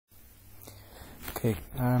Okay,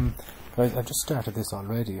 guys, I've just started this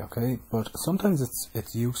already, okay, but sometimes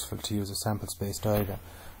it's useful to use a sample space diagram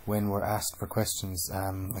when we're asked for questions.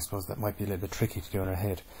 I suppose that might be a little bit tricky to do in our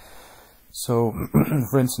head. So,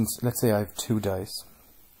 for instance, let's say I have 2 dice,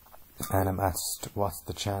 and I'm asked what's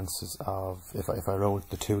the chances of, if I roll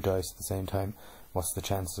the 2 dice at the same time, what's the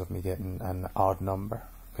chances of me getting an odd number,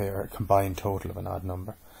 okay, or a combined total of an odd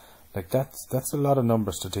number. Like that's a lot of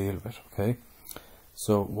numbers to deal with, okay.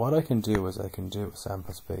 So what I can do is I can do a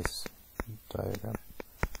sample space diagram.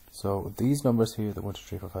 So these numbers here, the 1, 2,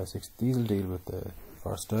 3, 4, 5, 6, these will deal with the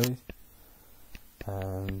first die,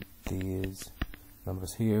 and these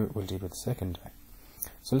numbers here will deal with the second die.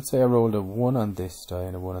 So let's say I rolled a 1 on this die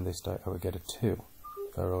and a 1 on this die, I would get a 2.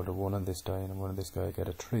 If I rolled a 1 on this die and a 1 on this die, I get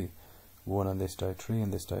a 3. 1 on this die, 3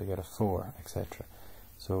 on this die, I get a 4, etc.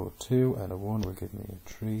 So 2 and a 1 will give me a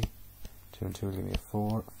 3, 2 and 2 will give me a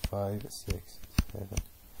 4, 5, 6, 7,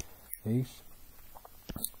 8,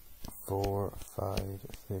 4, 5,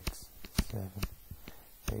 6, 7,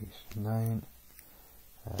 8, 9,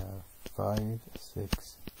 5,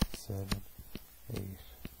 6, 7, 8,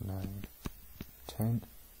 9, 10,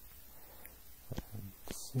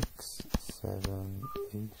 6, 7,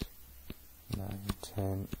 8, 9,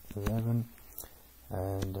 10, 11,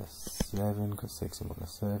 and 7, because 6 and 1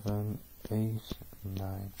 is 7, 8,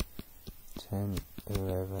 9, 10,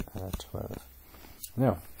 11, and 12.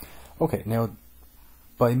 Now, okay, now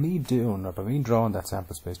by me drawing that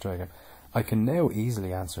sample space diagram, I can now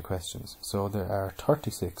easily answer questions. So there are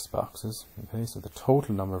 36 boxes, okay, so the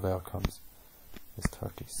total number of outcomes is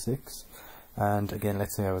 36. And again,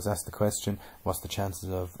 let's say I was asked the question, what's the chances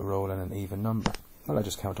of rolling an even number? Well, I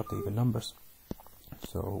just count up the even numbers.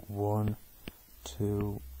 So 1,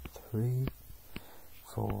 2, 3,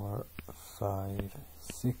 4, 5,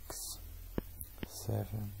 6, 7,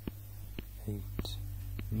 8,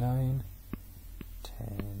 9,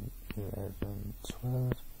 10, 11,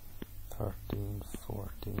 12, 13,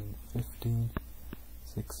 14, 15,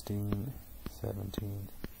 16, 17,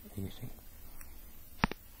 18.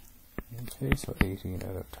 Okay, so 18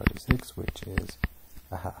 out of 36, which is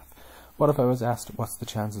a half. What if I was asked what's the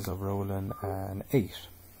chances of rolling an 8?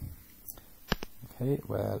 Okay,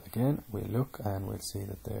 well again, we'll look and we'll see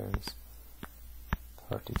that there's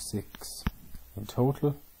 36 in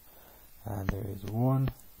total, and there is 1,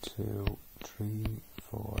 2, 3,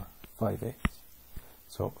 4, 5 8s.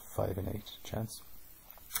 So 5 in 8 chance.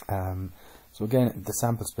 So again, the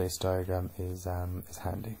sample space diagram is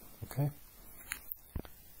handy. Okay.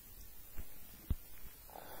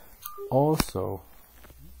 Also,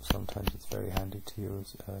 sometimes it's very handy to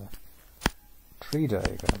use a tree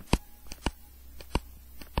diagram.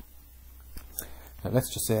 Now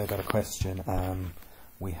let's just say I got a question.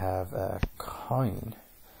 We have a coin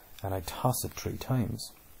and I toss it 3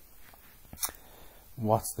 times.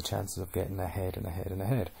 What's the chances of getting a head and a head and a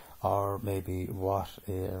head? Or maybe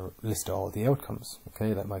list all the outcomes.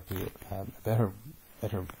 Okay, that might be a better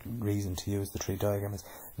reason to use the tree diagram, is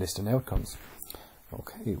listing outcomes.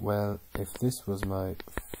 Okay, well, if this was my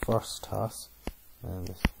first toss, and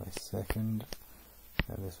this is my second,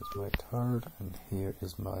 and this is my third, and here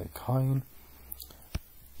is my coin,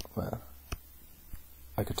 well,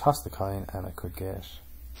 I could toss the coin and I could get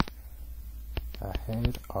a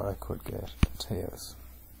head, or I could get tails.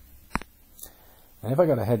 And if I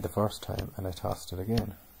got a head the first time and I tossed it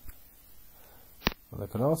again, well, I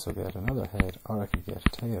could also get another head, or I could get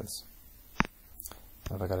tails.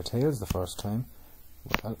 And if I got a tails the first time,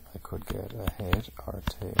 well, I could get a head or a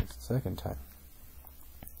tails the second time.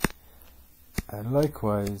 And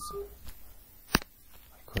likewise,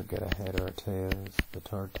 I could get a head or a tails the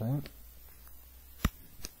third time.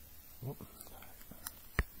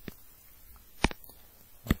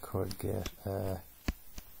 I could get a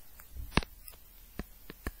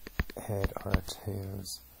head or a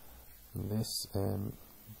tails this.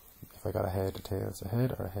 If I got a head, a tails, a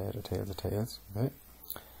head, or a head, a tails, a tails. Okay.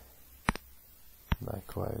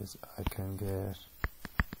 Likewise, I can get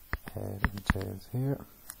head and tails here.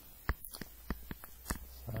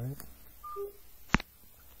 Sorry.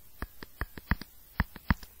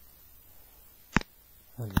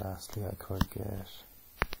 And lastly, I could get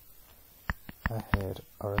a head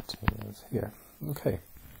or a tails here. Okay.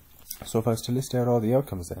 So if I was to list out all the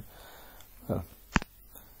outcomes then, well,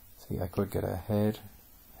 see, I could get a head,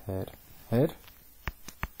 head, head.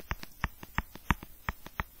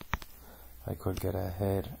 I could get a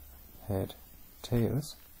head, head,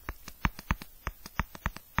 tails.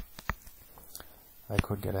 I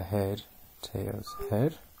could get a head, tails,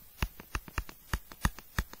 head.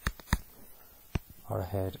 Or a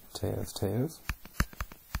head, tails, tails.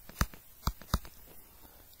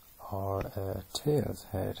 or tails,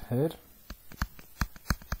 head, head,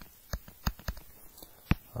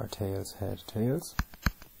 or tails, head, tails,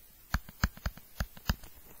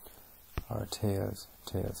 or tails,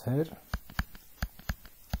 tails, head,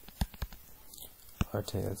 or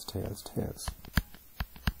tails, tails, tails.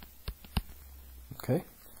 Okay,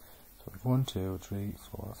 so 1, 2, 3,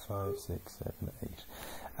 4, 5, 6, 7, 8,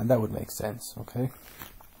 and that would make sense, okay,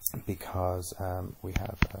 because we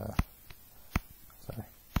have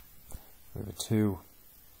we have 2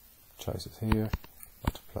 choices here,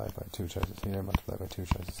 multiplied by 2 choices here, multiplied by 2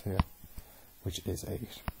 choices here, which is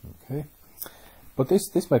 8. Okay, but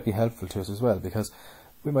this might be helpful to us as well, because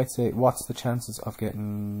we might say, what's the chances of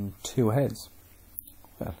getting 2 heads?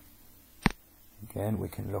 Well, again, we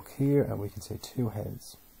can look here and we can say 2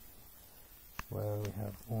 heads. Well, we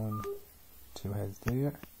have 1, 2 heads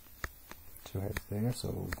there, 2 heads there. So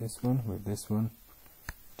with this one,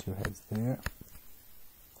 2 heads there.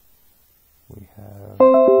 We have,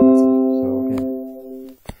 so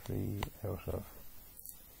again, 3 out of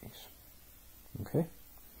 8. Okay.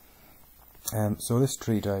 So this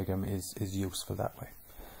tree diagram is useful that way.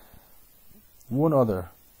 One other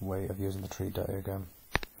way of using the tree diagram,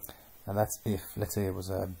 and that's if, let's say, it was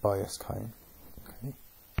a bias coin. Okay.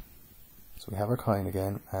 So we have our coin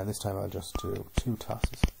again, and this time I'll just do 2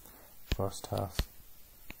 tosses. First toss,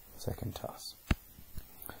 second toss.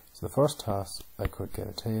 So the first toss, I could get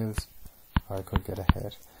a tails, or I could get a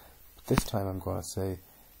head. But this time I'm going to say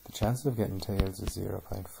the chances of getting tails is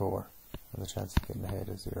 0.4, and the chance of getting a head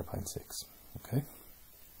is 0.6. Okay.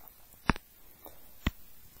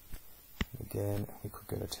 Again, we could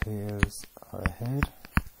get a tails or a head,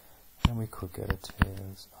 and we could get a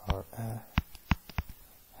tails or a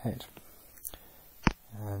head.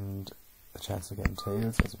 And the chance of getting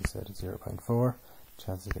tails, as we said, is 0.4.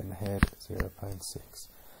 Chance of getting a head, 0.6.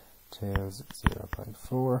 Tails,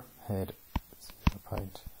 0.4. Head,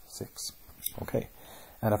 0.6. Okay.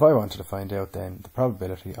 And if I wanted to find out then the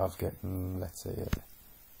probability of getting, let's say,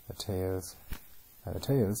 a tails and a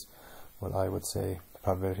tails, well, I would say the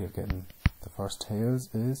probability of getting the first tails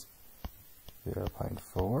is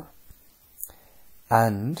 0.4,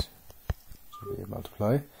 and should we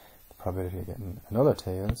multiply, the probability of getting another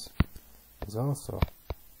tails is also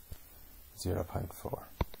 0.4,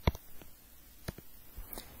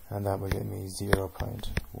 and that will get me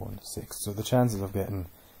 0.16. So the chances of getting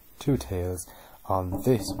 2 tails on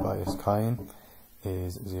this bias coin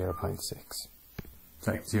is 0.6.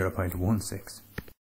 Sorry, 0.16.